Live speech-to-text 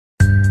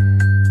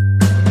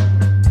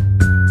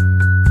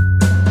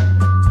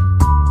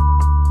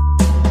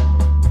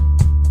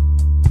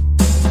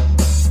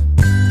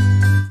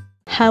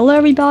Hello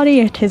everybody,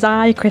 it is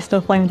I, Crystal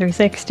Flame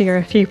 360, or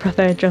if you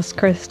prefer just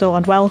Crystal,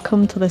 and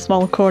welcome to the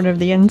small corner of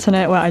the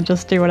internet where I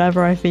just do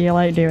whatever I feel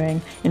like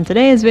doing. In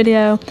today's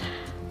video,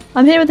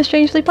 I'm here with a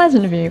strangely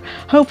pleasant view.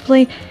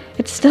 Hopefully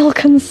it's still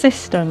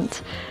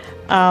consistent,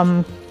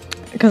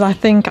 because I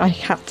think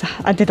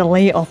I did a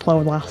late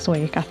upload last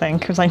week. I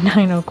think it was like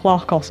 9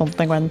 o'clock or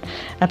something when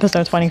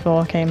episode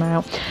 24 came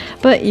out.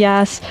 But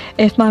yes,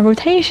 if my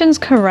rotation's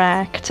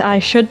correct, I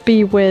should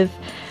be with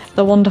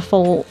the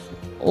wonderful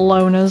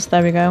Lonas,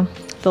 there we go,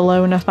 the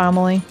Lola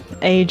family,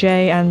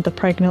 Ajay and the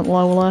pregnant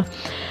Lola.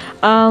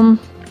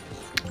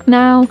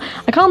 Now,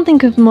 I can't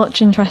think of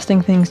much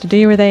interesting things to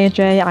do with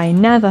Ajay, I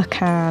never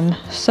can,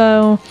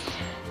 so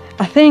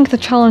I think the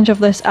challenge of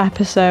this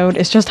episode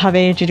is just have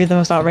Ajay do the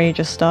most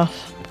outrageous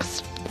stuff,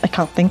 because I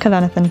can't think of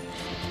anything.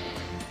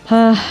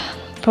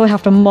 Probably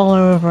have to mull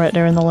over it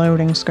during the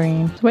loading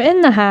screen. So we're in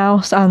the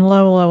house and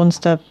Lola wants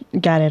to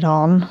get it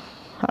on.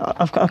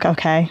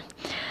 Okay.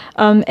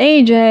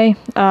 Ajay,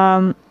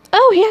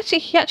 oh, he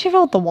actually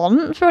rolled the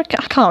one for I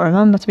can't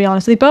remember, to be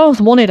honest. They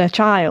both wanted a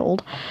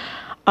child.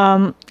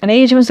 And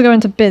Ajay wants to go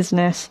into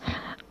business.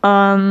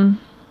 Right.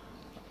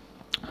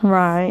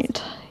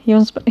 He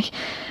wants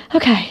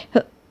okay.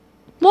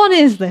 What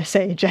is this,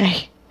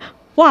 Ajay?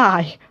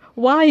 Why?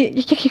 Why?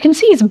 You can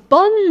see his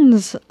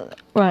buns!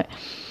 Right.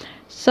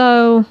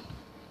 So,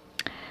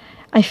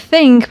 I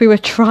think we were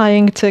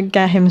trying to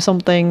get him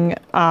something,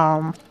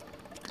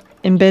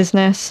 in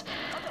business.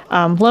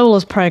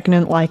 Lola's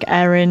pregnant, like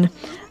Erin,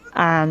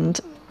 and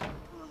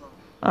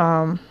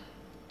Ajay,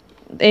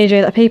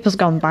 the paper's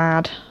gone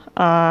bad.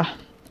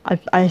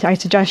 I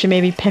suggest you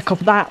maybe pick up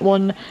that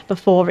one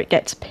before it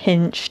gets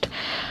pinched.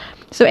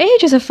 So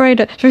Ajay's afraid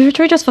that should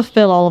we just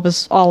fulfill all of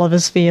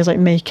his fears, like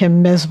make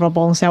him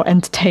miserable and see how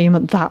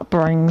entertainment that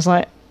brings.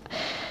 Like,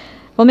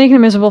 well, making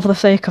him miserable for the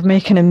sake of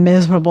making him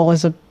miserable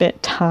is a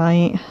bit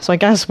tight, so I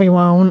guess we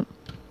won't.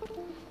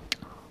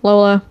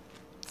 Lola,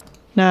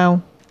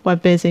 no. We're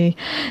busy.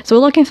 So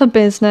we're looking for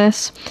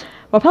business.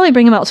 We'll probably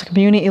bring him out to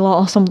community lot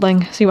or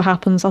something, see what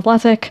happens.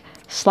 Athletic,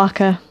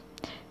 slacker,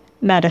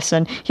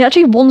 medicine. He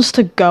actually wants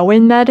to go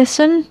in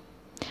medicine.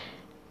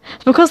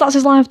 Because that's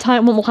his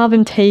lifetime, we'll have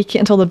him take it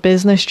until the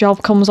business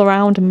job comes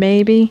around,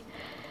 maybe.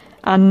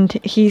 And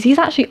he's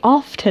actually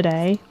off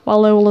today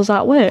while Lola's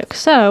at work.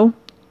 So,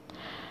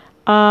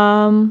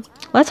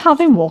 let's have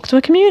him walk to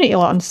a community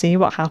lot and see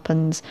what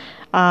happens.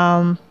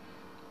 We'll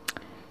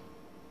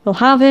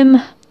have him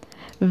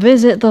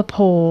visit the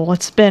pool.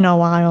 It's been a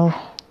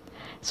while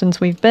since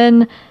we've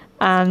been,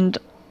 and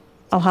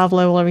I'll have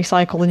Lola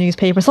recycle the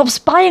newspaper. Stop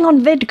spying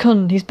on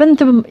Vidcun! He's been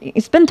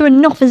through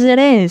enough as it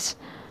is.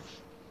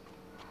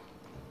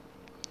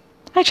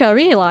 Actually, I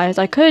realised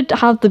I could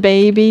have the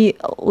baby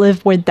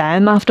live with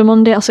them after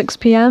Monday at 6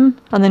 PM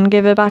and then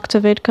give her back to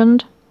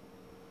Vidcun.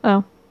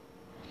 Oh.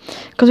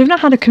 Because we've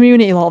not had a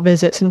community lot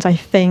visit since I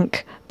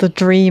think the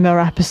Dreamer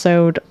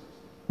episode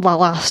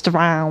last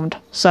round,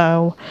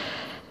 so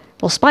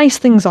we'll spice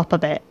things up a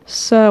bit.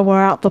 So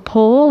we're at the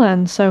pool,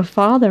 and so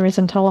far there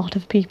isn't a lot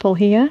of people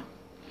here.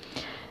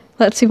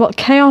 Let's see what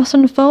chaos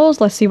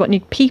unfolds, let's see what new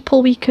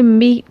people we can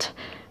meet.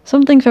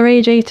 Something for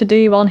Ajay to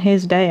do on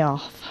his day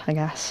off, I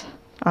guess.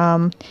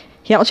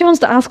 He actually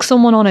wants to ask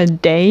someone on a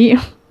date.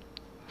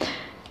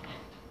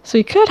 So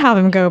you could have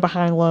him go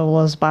behind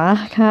Lola's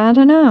back, I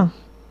don't know.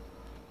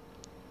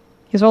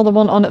 He's all the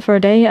one on it for a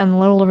date and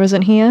Lola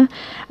isn't here.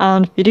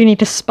 And you do need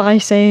to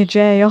spice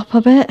Ajay up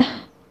a bit.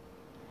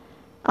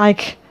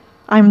 Like,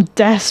 I'm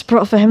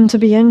desperate for him to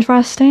be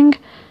interesting.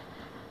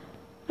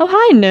 Oh,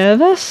 hi,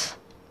 nervous.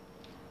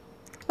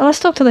 Oh, let's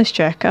talk to this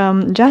chick.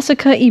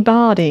 Jessica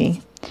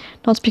Ibadi.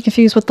 Not to be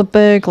confused with the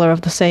burglar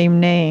of the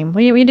same name.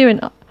 What are you doing?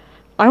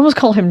 I almost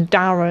call him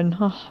Darren.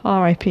 Oh,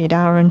 R.I.P.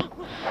 Darren.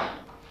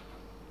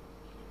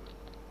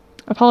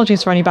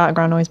 Apologies for any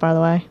background noise, by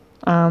the way.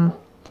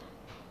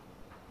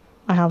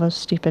 I have a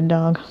stupid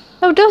dog.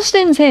 Oh,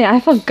 Dustin's here. I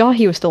forgot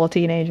he was still a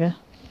teenager.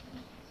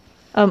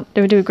 Do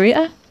we do a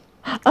greeter?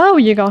 Oh,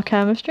 you got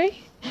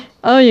chemistry?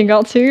 Oh, you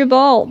got 2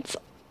 bolts.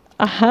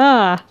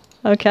 Aha.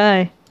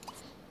 Okay.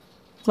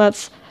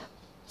 Let's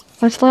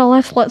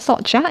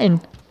start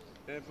chatting.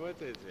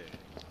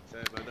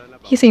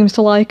 He seems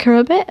to like her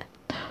a bit.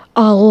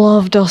 I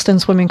love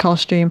Dustin's swimming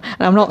costume.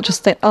 And I'm not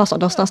just saying, oh, it's not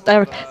Dustin, that's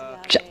Derek.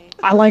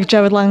 I like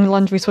Jared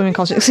Landry's swimming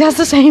costume because he has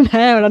the same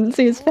hair and I didn't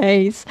see his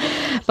face.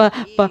 But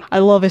I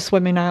love his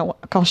swimming out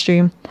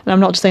costume. And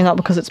I'm not just saying that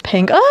because it's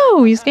pink.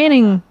 Oh, he's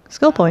gaining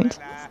skill points.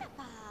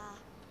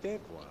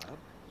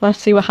 Let's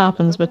see what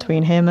happens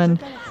between him and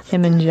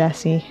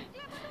Jesse.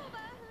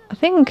 I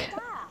think...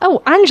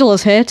 Oh,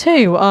 Angela's here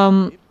too.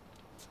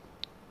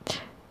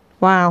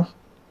 Wow.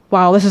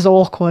 Wow, this is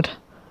awkward.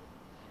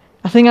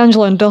 I think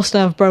Angela and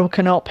Dustin have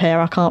broken up here,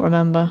 I can't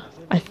remember.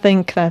 I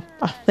think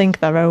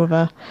they're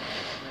over.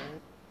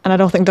 And I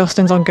don't think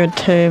Dustin's on good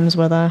terms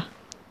with her.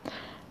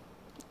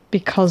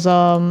 Because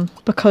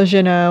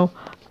you know,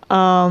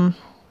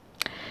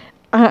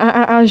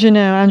 as you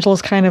know,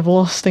 Angela's kind of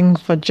lusting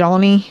for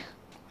Johnny.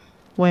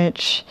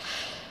 Which,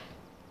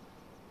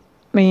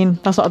 I mean,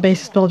 that's not a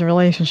basis to build a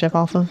relationship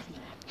off of.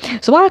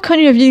 So why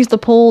couldn't you have used the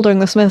pool during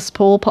the Smith's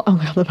pool? Oh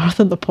my god, they're both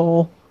in the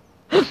pool.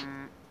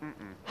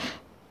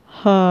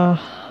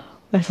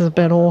 This is a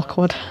bit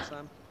awkward.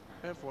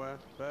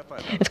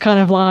 It's kind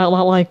of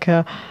like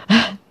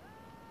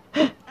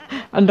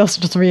and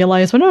Dustin just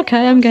realised, well,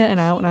 okay, I'm getting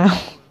out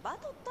now.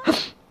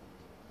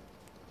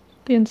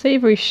 The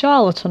unsavoury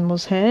charlatan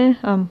was here.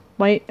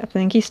 Wait, I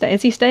think he's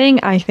is he staying?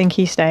 I think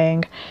he's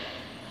staying.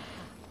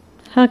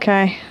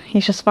 Okay,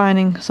 he's just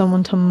finding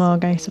someone to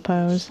mug, I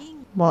suppose.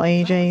 While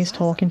AJ's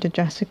talking to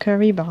Jessica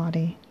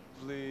Rebody.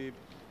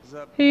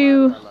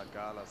 Who...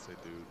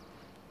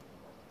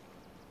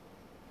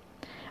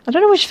 I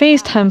don't know which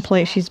phase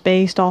template she's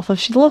based off of.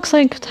 She looks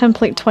like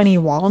template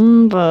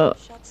 21, but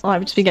I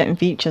would just be getting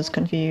features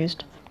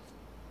confused.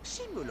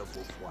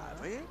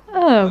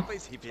 Oh.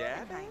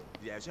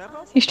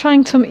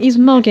 He's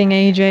mugging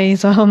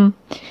AJ's,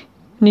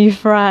 new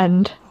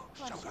friend.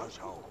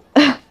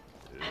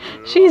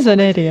 She's an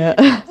idiot.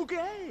 I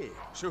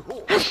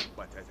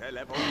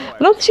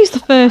don't think she's the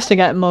first to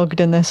get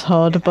mugged in this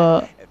HUD,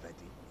 but...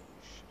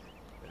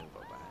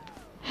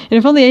 You know,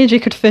 if only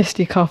AJ could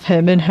fisticuff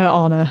him in her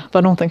honour, but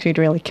I don't think she'd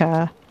really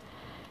care.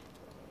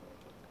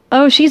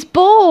 Oh, she's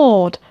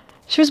bored!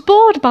 She was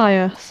bored by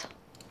us!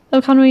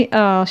 Oh, can we...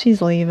 Oh,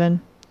 she's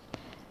leaving.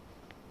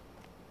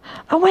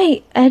 Oh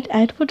wait,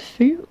 Edward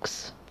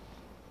Fuchs?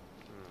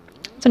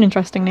 It's an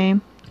interesting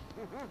name.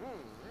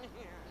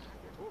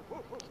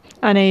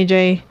 And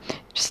AJ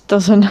just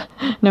doesn't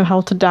know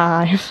how to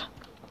dive.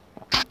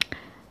 I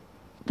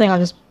think I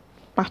just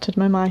battered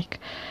my mic.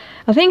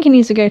 I think he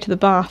needs to go to the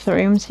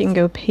bathroom so you can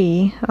go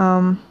pee.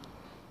 And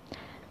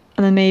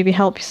then maybe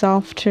help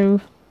yourself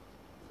to...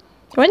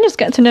 Go and just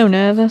get to know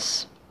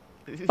Nervous.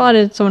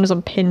 Provided someone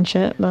doesn't pinch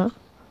it, but...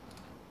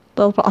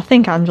 I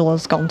think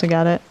Angela's gone to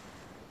get it.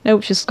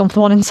 Nope, she's gone for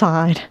the one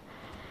inside.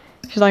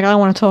 She's like, I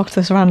want to talk to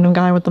this random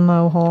guy with the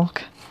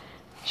mohawk.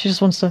 She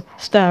just wants to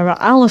stare at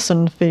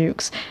Alison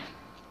Fuchs.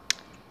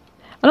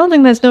 I don't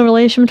think there's no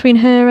relation between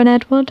her and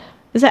Edward.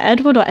 Is it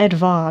Edward or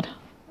Edvard?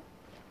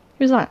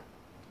 Who's that?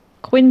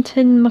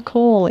 Quentin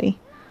Macaulay.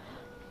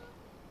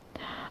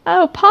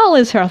 Oh, Paul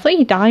is here. I thought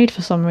he died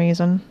for some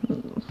reason.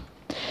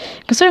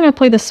 Considering I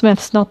played the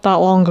Smiths not that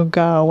long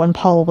ago when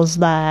Paul was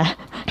there,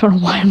 I don't know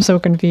why I'm so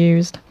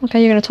confused.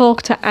 Okay, you're going to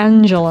talk to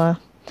Angela.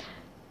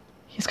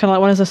 He's kind of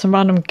like, what is this, some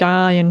random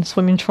guy in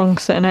swimming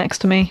trunks sitting next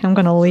to me? I'm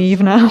going to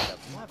leave now.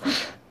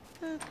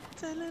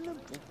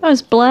 Oh,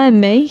 it's Blair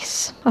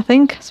Mace, I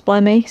think. It's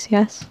Blair Mace,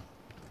 yes.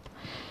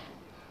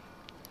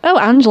 Oh,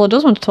 Angela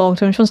does want to talk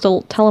to him. She wants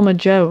to tell him a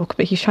joke,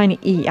 but he's trying to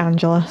eat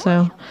Angela,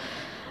 so...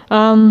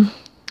 I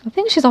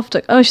think she's off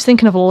to... Oh, she's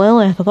thinking of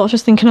Lilith. I thought she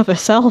was thinking of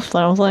herself, though.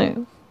 I was like,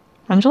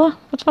 Angela?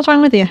 What's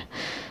wrong with you?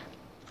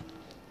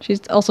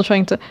 She's also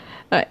trying to...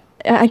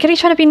 I get he's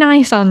trying to be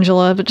nice,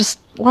 Angela, but just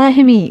let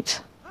him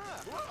eat.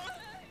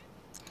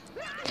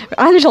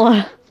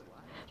 Angela!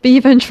 Be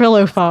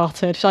ventrilo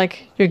farted. She's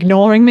like, you're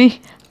ignoring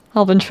me?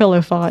 I'll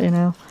ventrilo fart you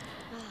now.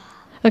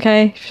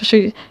 Okay,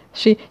 she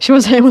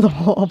was hit with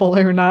a water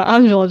balloon now.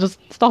 Angela, just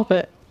stop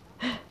it.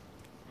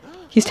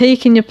 He's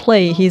taking your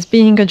plate. He's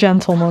being a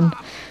gentleman.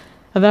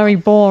 A very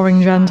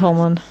boring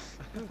gentleman.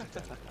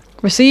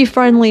 Receive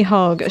friendly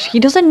hug. He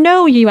doesn't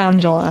know you,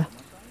 Angela.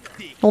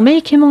 It'll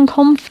make him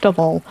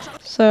uncomfortable.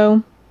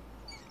 So...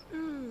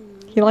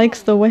 He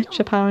likes the witch,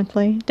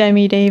 apparently.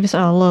 Demi Davis. Oh,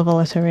 I love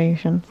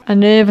alliteration.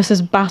 And Nervous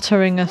is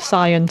battering a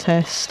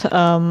scientist.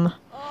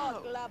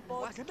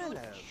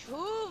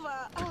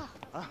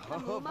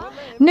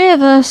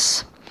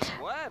 Nervous!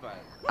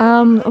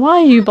 Why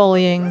are you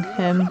bullying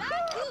him?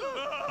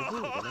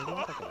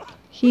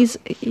 He's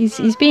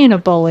being a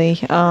bully.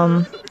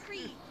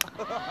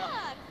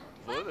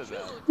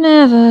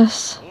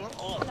 Nervous.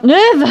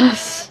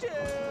 Nervous!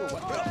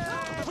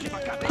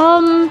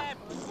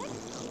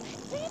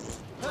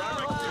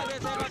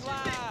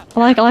 I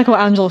like how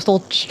Angela's still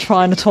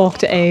trying to talk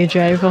to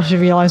AJ before she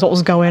realised what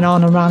was going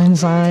on and ran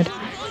inside.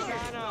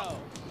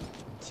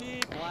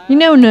 You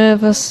know,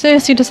 Nervous,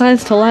 Cersei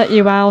decides to let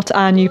you out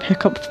and you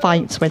pick up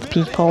fights with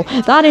people.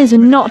 That is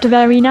not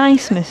very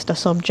nice, Mr.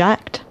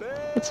 Subject.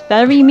 It's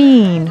very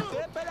mean.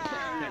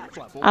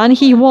 And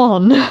he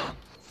won.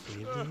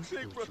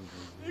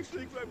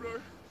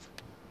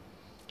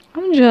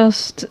 I'm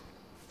just...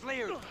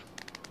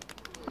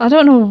 I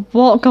don't know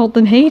what got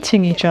them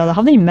hating each other.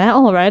 Have they met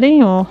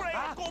already, or...?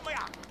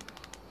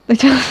 They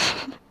just...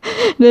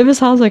 Nervous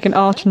has like an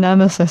arch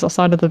nemesis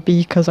outside of the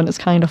Beakers and it's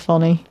kind of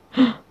funny.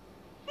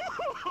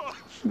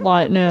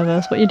 Like,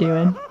 Nervous, what are you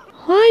doing?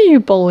 Why are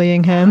you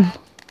bullying him?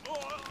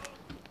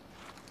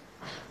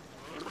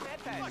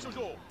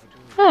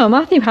 Oh,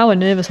 Matthew Howard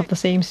and Nervous have the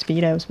same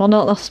Speedos. Well,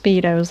 not the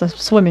Speedos, they're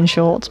swimming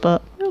shorts,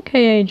 but...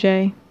 Okay,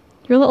 AJ.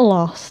 You're a little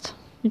lost.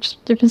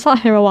 You've been sat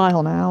here a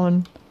while now,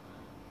 and...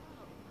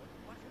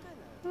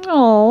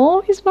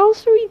 Oh, his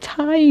mouth's very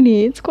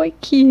tiny. It's quite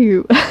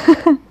cute.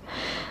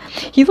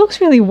 He looks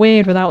really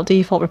weird without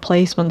default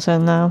replacements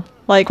in, though.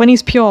 Like, when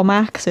he's pure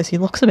Maxis, he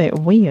looks a bit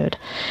weird.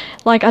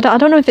 Like, I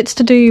don't know if it's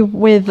to do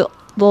with the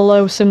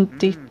low sim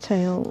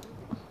detail.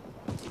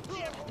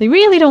 They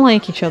really don't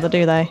like each other,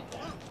 do they?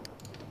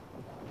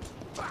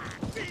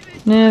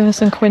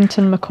 Nervous and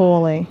Quinton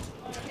Macaulay.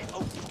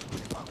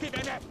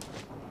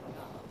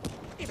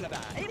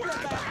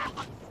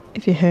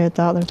 If you heard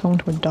that, they're talking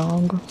to a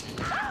dog.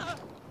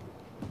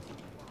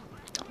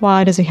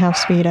 Why does he have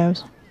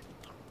Speedos?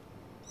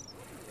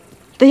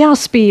 They are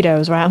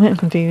Speedos, right? I'm getting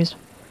confused.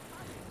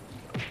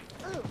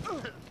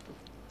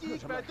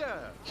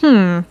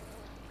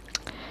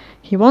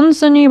 He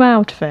wants a new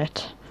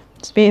outfit.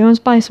 He wants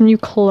to buy some new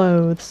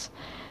clothes.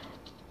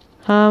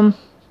 We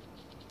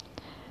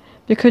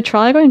could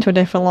try going to a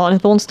different lot, and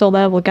if the one's still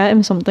there, we'll get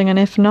him something, and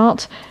if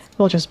not,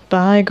 we'll just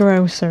buy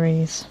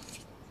groceries.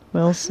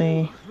 We'll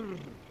see.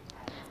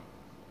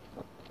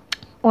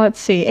 Let's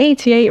see.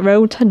 88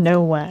 Road to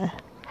Nowhere.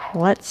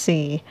 Let's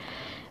see.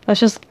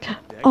 Let's just...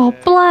 Oh,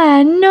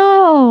 Blair,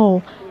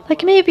 no!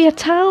 Like, maybe a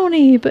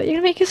townie, but you're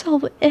gonna make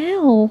yourself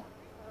ill.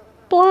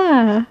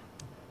 Blair,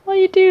 why are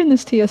you doing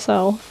this to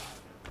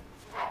yourself?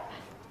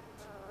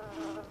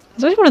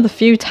 It's only one of the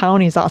few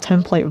townies that are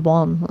template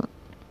 1.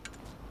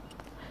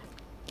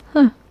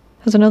 Huh.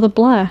 There's another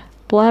Blair.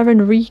 Blair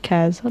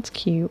Enriquez. That's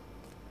cute.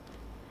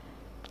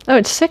 Oh,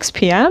 it's 6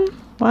 PM?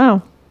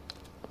 Wow.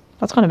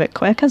 That's gone a bit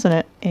quick, isn't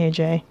it,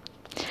 AJ?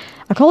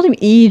 I called him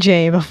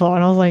EJ before,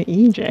 and I was like,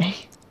 EJ?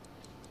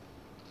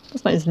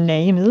 That's not his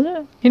name, is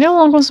it? He no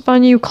longer wants to buy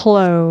new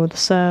clothes,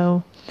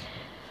 so...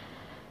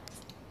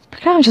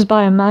 Can't I just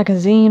buy a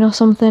magazine or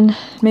something?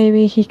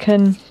 Maybe he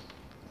can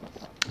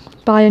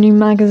buy a new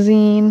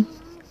magazine.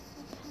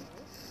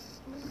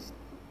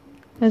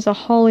 There's a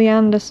Holly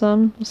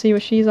Anderson. We'll see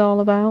what she's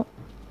all about.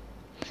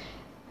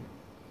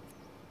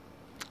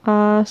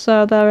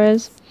 So there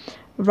is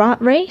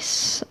Rat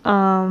Race,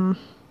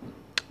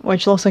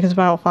 which looks like it's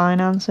about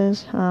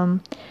finances.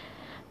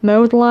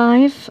 Mode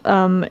Live,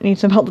 it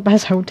needs about the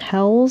best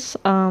hotels.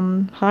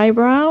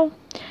 Highbrow.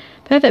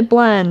 Perfect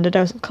blend, a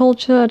dose of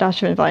culture, a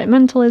dash of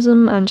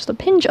environmentalism, and just a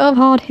pinch of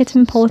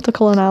hard-hitting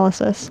political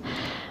analysis.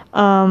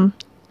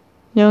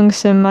 Young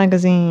Sim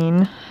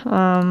Magazine,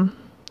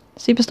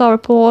 Superstar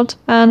Report,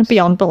 and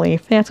Beyond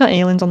Belief. Yeah, it's got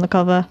aliens on the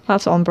cover.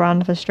 That's on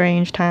brand for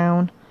Strange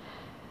Town,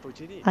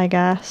 I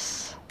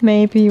guess.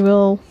 Maybe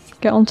we'll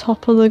get on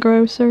top of the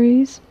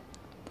groceries,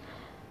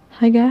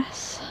 I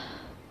guess.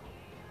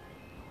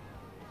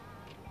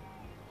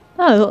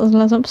 Oh,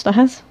 there's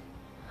upstairs.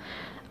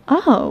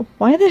 Oh,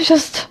 why are there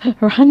just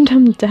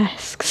random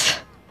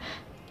desks?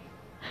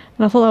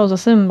 And I thought that was a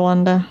sim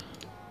blender.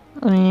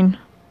 I mean,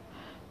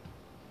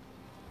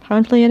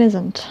 apparently it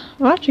isn't.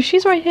 Oh, actually,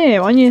 she's right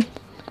here. Why don't you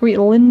greet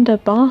Linda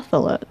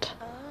Bartholet?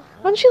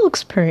 And she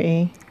looks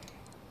pretty.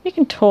 You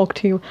can talk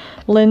to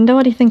Linda.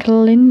 What do you think of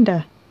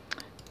Linda?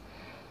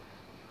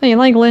 Oh, you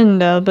like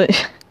Linda, but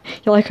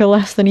you like her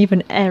less than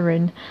even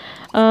Erin.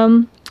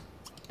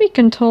 We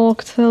can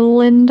talk to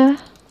Linda.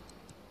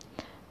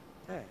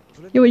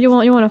 You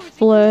want to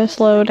flirt,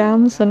 slow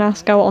dance, and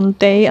ask out on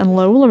date, and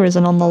Lola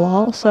isn't on the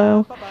lot,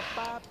 so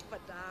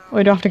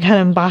we do have to get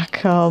him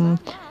back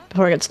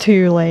before it gets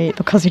too late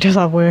because he does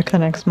have work the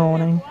next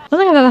morning. I don't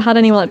think I've ever had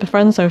anyone like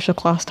befriend social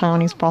class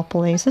townies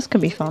properly, so this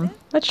could be fun.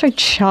 Let's try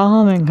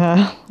charming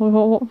her. What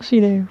will she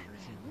do?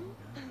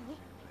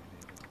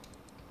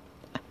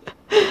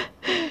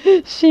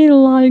 She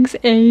likes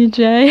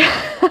AJ.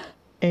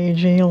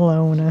 AJ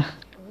Loner.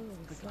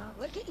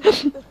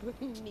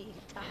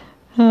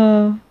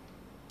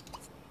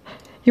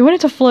 He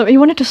wanted to flirt. He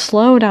wanted to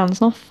slow dance,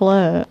 not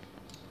flirt.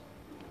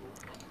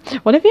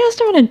 What if he asked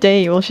her on a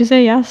date? Will she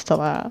say yes to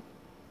that?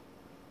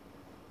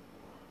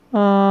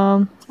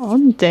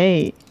 On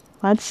date.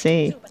 Let's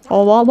see.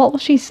 Or what will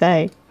she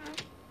say?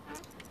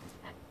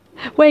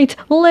 Wait,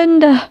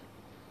 Linda!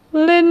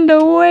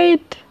 Linda,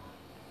 wait!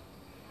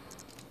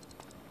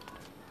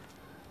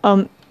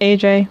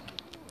 AJ.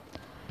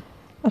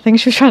 I think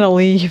she was trying to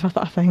leave,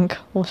 I think.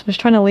 Or she was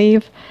trying to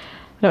leave.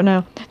 I don't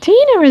know.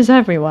 Tina is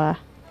everywhere.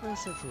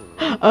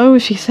 Oh,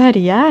 she said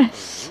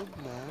yes.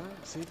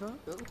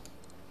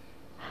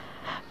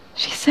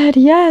 She said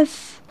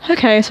yes.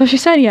 Okay, so she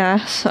said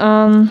yes.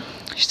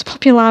 She's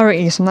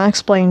popularity, so that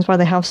explains why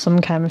they have some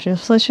chemistry.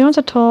 So she wants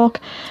to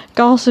talk.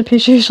 Gossip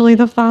is usually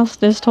the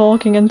fastest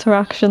talking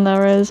interaction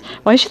there is.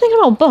 Why is she thinking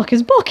about Buck?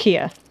 Is Buck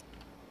here?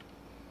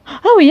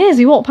 Oh, he is.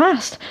 He walked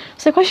past.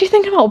 It's like, why is she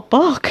thinking about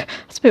Buck?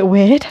 That's a bit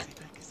weird.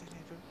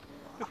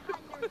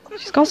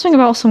 She's gossiping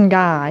about some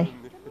guy.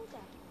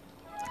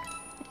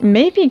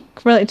 Maybe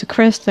related to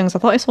Kristen's. I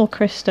thought I saw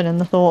Kristen in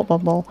the thought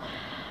bubble.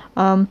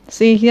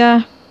 See,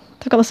 yeah,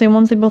 they've got the same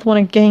ones. They both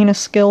want to gain a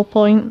skill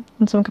point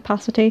in some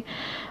capacity.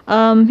 He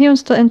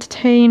wants to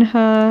entertain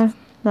her.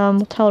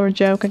 We'll tell her a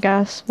joke, I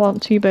guess.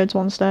 Two birds,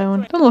 one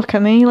stone. Don't look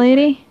at me,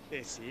 lady.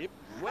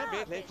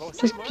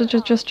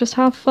 Just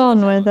have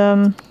fun with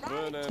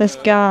this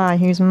guy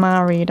who's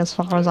married, as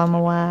far as I'm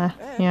aware.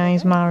 Yeah,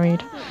 he's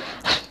married.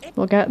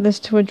 We'll get this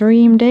to a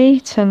dream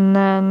date, and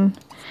then...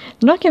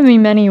 You're not giving me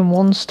many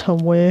ones to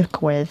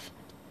work with.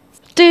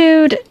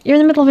 Dude, you're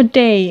in the middle of a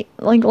date,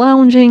 like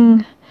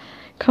lounging.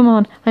 Come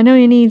on, I know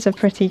your needs are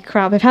pretty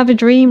crap. If you have a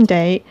dream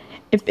date,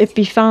 it'd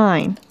be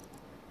fine.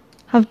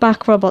 Have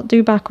back rub or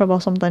do back rub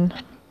or something.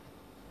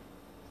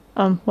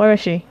 Where is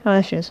she? Oh,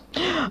 there she is.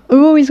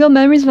 Ooh, he's got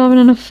memories of having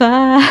an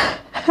affair.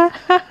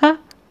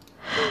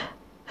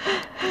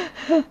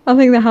 I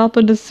think that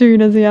happened as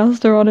soon as he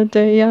asked her on a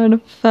date. He had an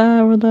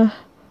affair with her.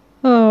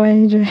 Oh,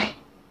 AJ.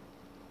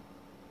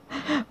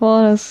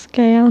 What a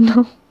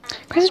scandal.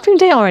 Christmas dream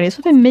date already? It's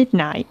been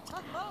midnight.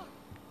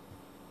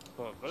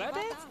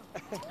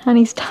 And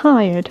he's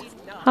tired.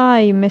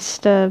 Hi,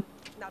 Mr.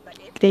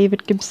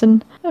 David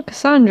Gibson. Oh,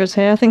 Cassandra's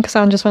here. I think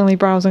Cassandra's finally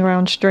browsing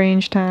around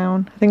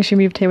Strangetown. I think she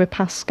moved here with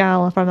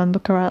Pascal, if I remember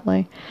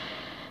correctly.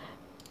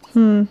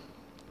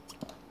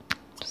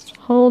 Just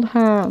hold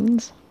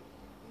hands.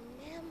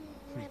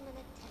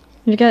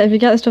 If you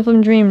get the stuff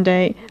from Dream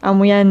Date and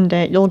we end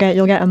it, you'll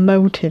get a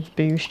motive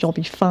boost. You'll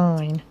be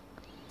fine.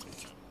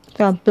 I think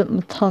I bit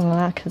my tongue on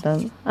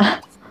accident.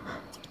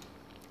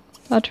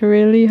 That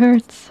really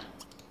hurts.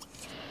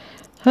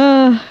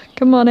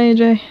 Come on,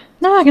 AJ.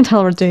 Now I can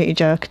tell her a dirty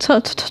joke.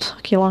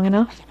 Took you long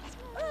enough.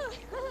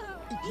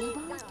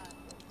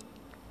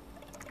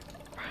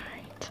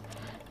 Right.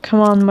 Come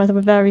on,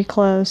 we're very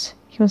close.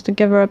 He wants to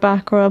give her a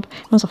back rub.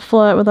 He wants to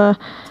flirt with her.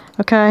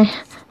 Okay.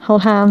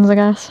 Hold hands, I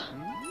guess.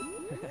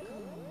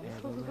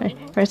 Right,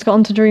 let's get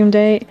on to Dream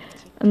Date.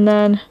 And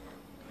then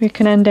we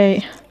can end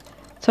date.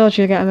 Told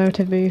you to get a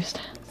motive boost.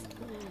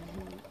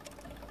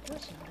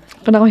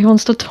 But now he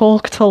wants to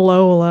talk to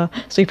Lola,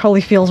 so he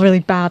probably feels really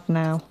bad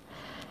now.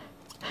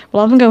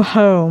 We'll have him go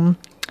home,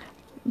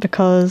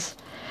 because...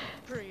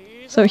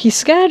 So he's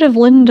scared of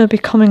Linda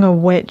becoming a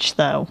witch,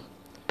 though.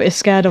 But he's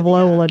scared of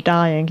Lola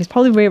dying. He's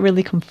probably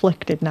really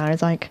conflicted now.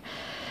 He's like,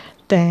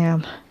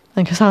 damn.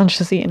 And Cassandra's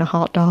just eating a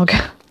hot dog.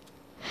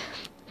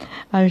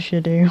 As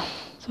you do.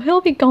 So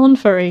he'll be gone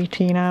for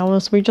 18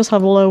 hours. We just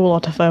have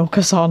Lola to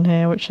focus on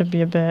here, which should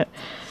be a bit...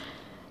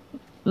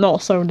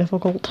 not so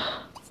difficult.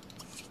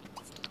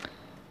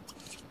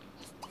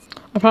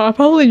 I'll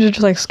probably just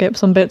like skip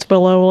some bits with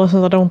Lola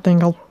since I don't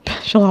think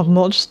she'll have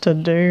much to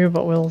do,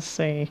 but we'll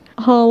see.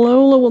 Oh,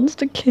 Lola wants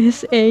to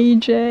kiss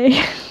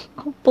AJ.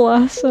 Oh,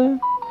 bless her.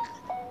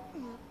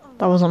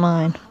 That wasn't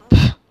mine.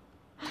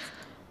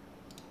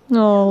 Oh,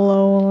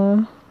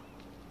 Lola.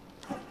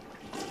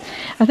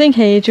 I think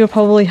AJ will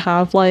probably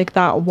have like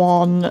that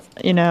one,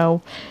 you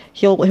know,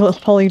 he'll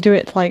probably do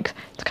it like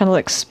to kind of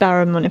like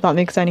experiment, if that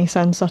makes any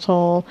sense at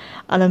all,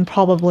 and then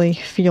probably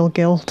feel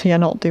guilty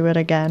and not do it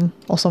again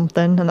or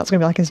something, and that's gonna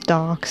be like his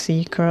dark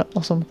secret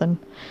or something.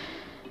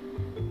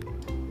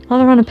 I'll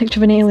have a random picture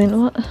of an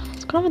alien.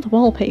 What's going on with the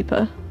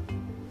wallpaper?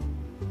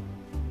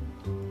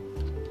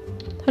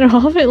 I don't know,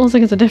 half of it looks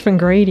like it's a different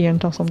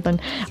gradient or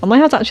something. I might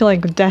have to actually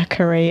like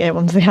decorate it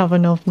once they have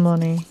enough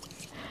money.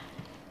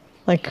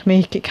 Like,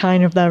 make it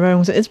kind of their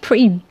own. So it's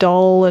pretty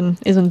dull and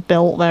isn't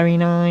built very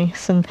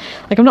nice. And,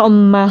 like, I'm not a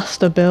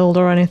master builder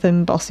or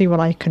anything, but I'll see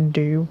what I can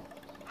do.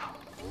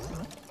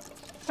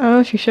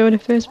 Oh, she showed her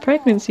first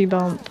pregnancy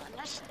bump.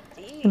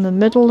 In the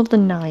middle of the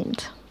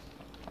night.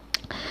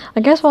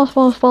 I guess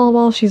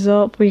while she's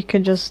up, we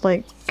could just,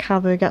 like,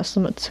 have her get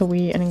something to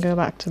eat and then go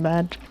back to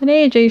bed. And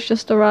AJ's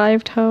just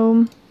arrived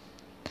home.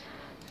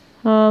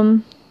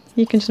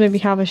 You can just maybe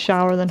have a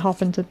shower, then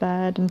hop into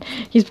bed, and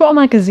he's brought a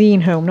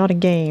magazine home, not a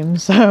game,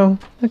 so...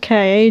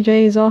 Okay,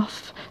 AJ's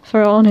off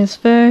on his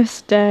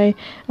first day,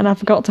 and I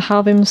forgot to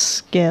have him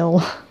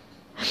skill.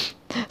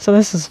 So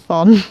this is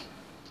fun.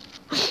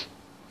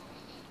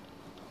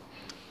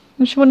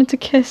 And she wanted to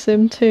kiss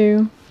him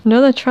too.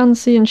 Another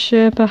transient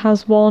Sherpa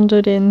has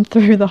wandered in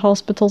through the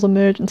hospital's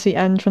emergency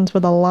entrance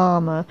with a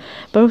llama.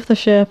 Both the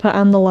Sherpa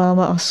and the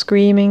llama are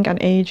screaming, and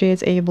AJ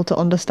is able to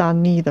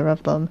understand neither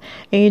of them.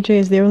 AJ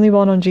is the only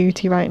one on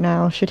duty right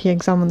now. Should he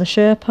examine the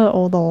Sherpa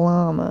or the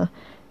llama?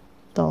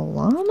 The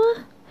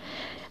llama?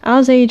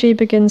 As AJ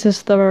begins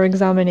his thorough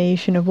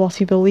examination of what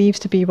he believes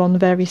to be one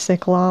very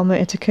sick llama,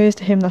 it occurs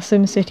to him that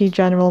SimCity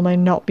General may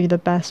not be the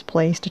best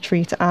place to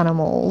treat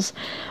animals.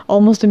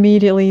 Almost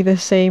immediately, the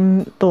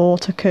same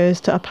thought occurs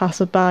to a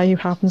passerby who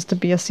happens to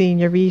be a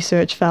senior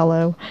research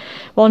fellow.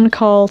 One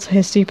call to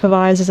his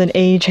supervisors and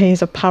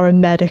AJ's a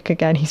paramedic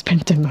again. He's been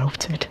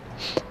demoted.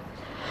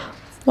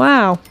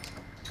 Wow.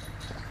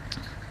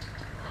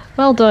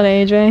 Well done,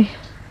 AJ.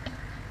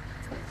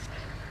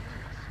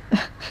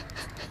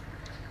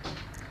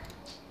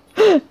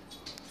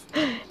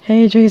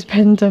 AJ's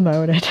been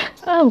demoted.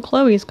 Oh,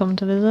 Chloe's come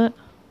to visit.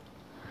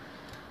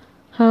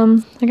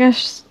 I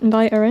guess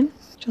invite her in.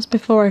 Just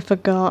before I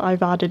forgot,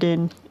 I've added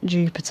in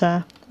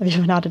Jupiter. I've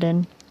even added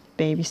in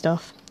baby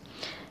stuff.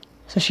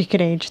 So she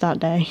could age that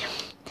day.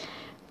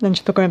 Then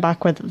she'll be going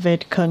back with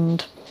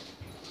Vidkund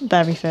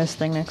very first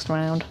thing next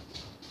round.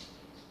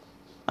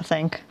 I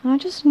think. I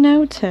just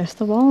noticed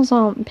the walls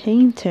aren't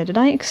painted. Did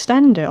I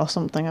extend it or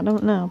something? I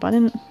don't know, but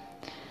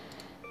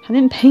I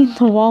didn't paint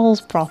the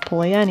walls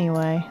properly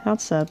anyway.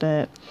 That's a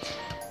bit...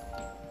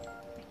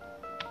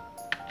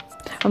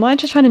 I might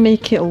just try to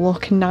make it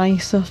look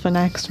nicer for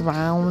next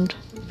round.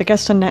 If it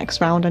gets to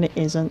next round and it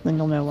isn't, then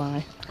you'll know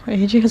why.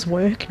 AJ has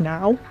work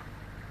now?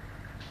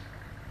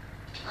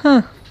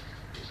 Huh.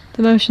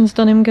 Demotion's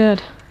done him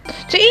good.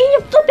 To eat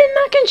your flipping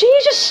mac and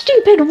cheese, you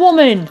stupid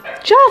woman!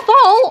 It's your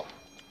fault!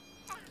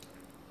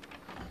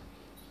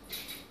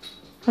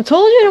 I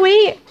told you to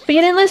eat, but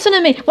you didn't listen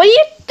to me. What are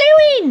you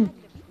doing?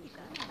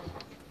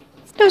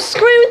 No,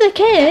 screw the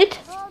kid.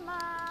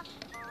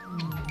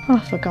 Oh,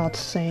 for God's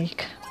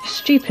sake. You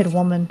stupid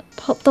woman.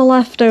 Put the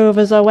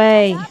leftovers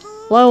away.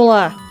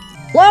 Lola.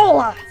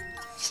 Lola!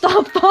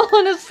 Stop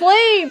falling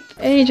asleep!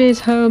 AJ's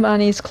home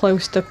and he's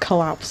close to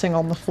collapsing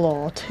on the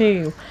floor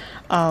too.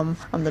 And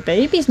the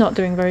baby's not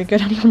doing very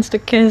good and he wants to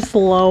kiss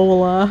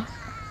Lola.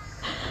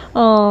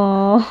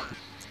 Oh,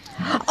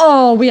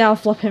 oh, we have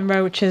flipping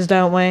roaches,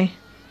 don't we?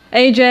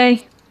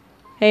 AJ!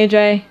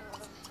 AJ!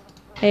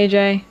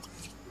 AJ!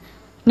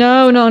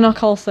 No, no, not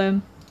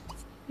Colson.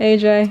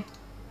 AJ.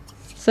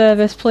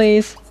 Service,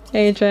 please.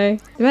 AJ.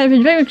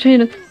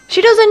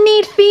 She doesn't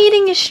need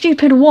feeding, you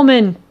stupid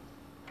woman!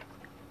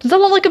 Does that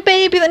look like a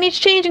baby that needs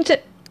changing to...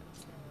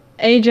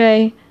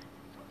 AJ.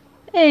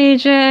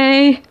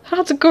 AJ.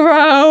 That's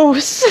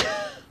gross.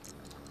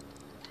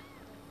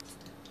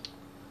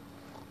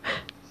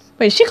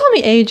 Wait, she called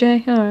me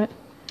AJ? Alright.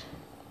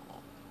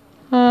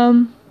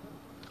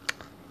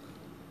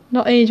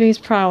 Not AJ's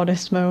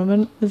proudest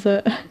moment, is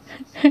it?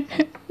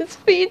 His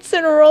feet's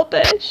in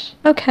rubbish.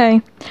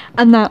 Okay,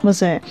 and that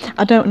was it.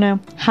 I don't know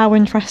how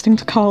interesting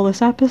to call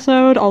this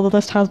episode, although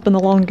this has been the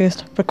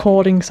longest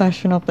recording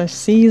session of this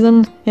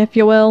season, if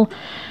you will.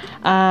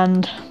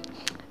 And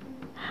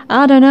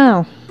I don't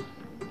know.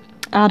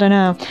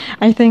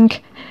 I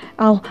think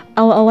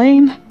I'll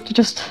aim to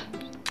just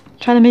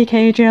try to make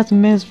AJ as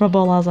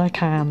miserable as I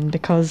can,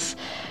 because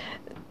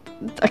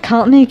I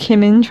can't make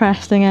him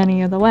interesting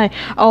any other way.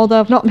 Although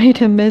I've not made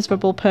him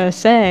miserable per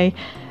se,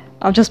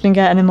 I've just been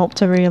getting him up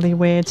to really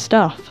weird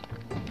stuff.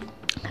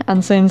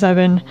 And since I've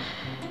been...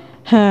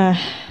 I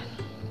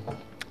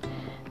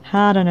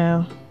don't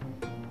know.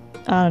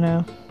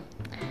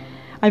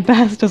 I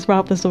best just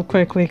wrap this up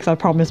quickly because I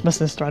promised my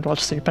sister I'd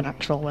watch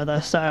Supernatural with her,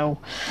 so...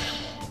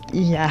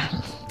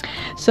 yeah.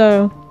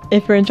 So,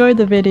 if you enjoyed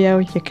the video,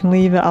 you can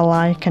leave it a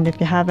like, and if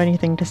you have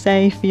anything to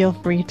say, feel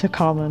free to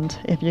comment.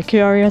 If you're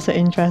curious or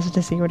interested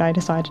to see what I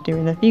decide to do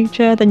in the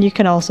future, then you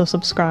can also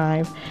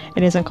subscribe.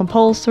 It isn't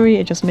compulsory,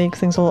 it just makes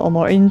things a little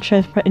more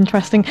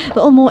interesting. A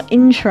little more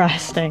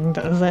interesting,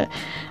 does it?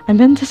 I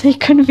meant to say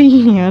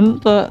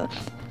convenient, but...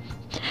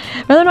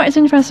 whether or not it's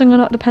interesting or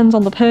not depends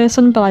on the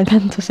person, but I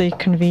meant to say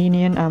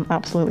convenient. I'm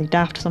absolutely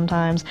daft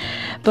sometimes.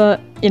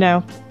 But, you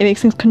know, it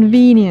makes things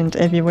convenient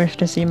if you wish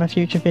to see my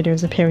future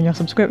videos appear in your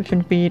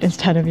subscription feed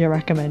instead of your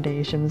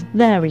recommendations.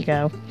 There we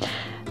go.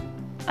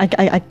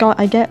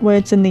 I get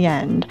words in the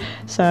end.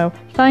 So,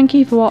 thank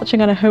you for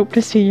watching and I hope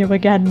to see you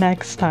again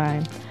next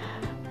time.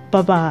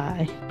 Bye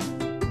bye.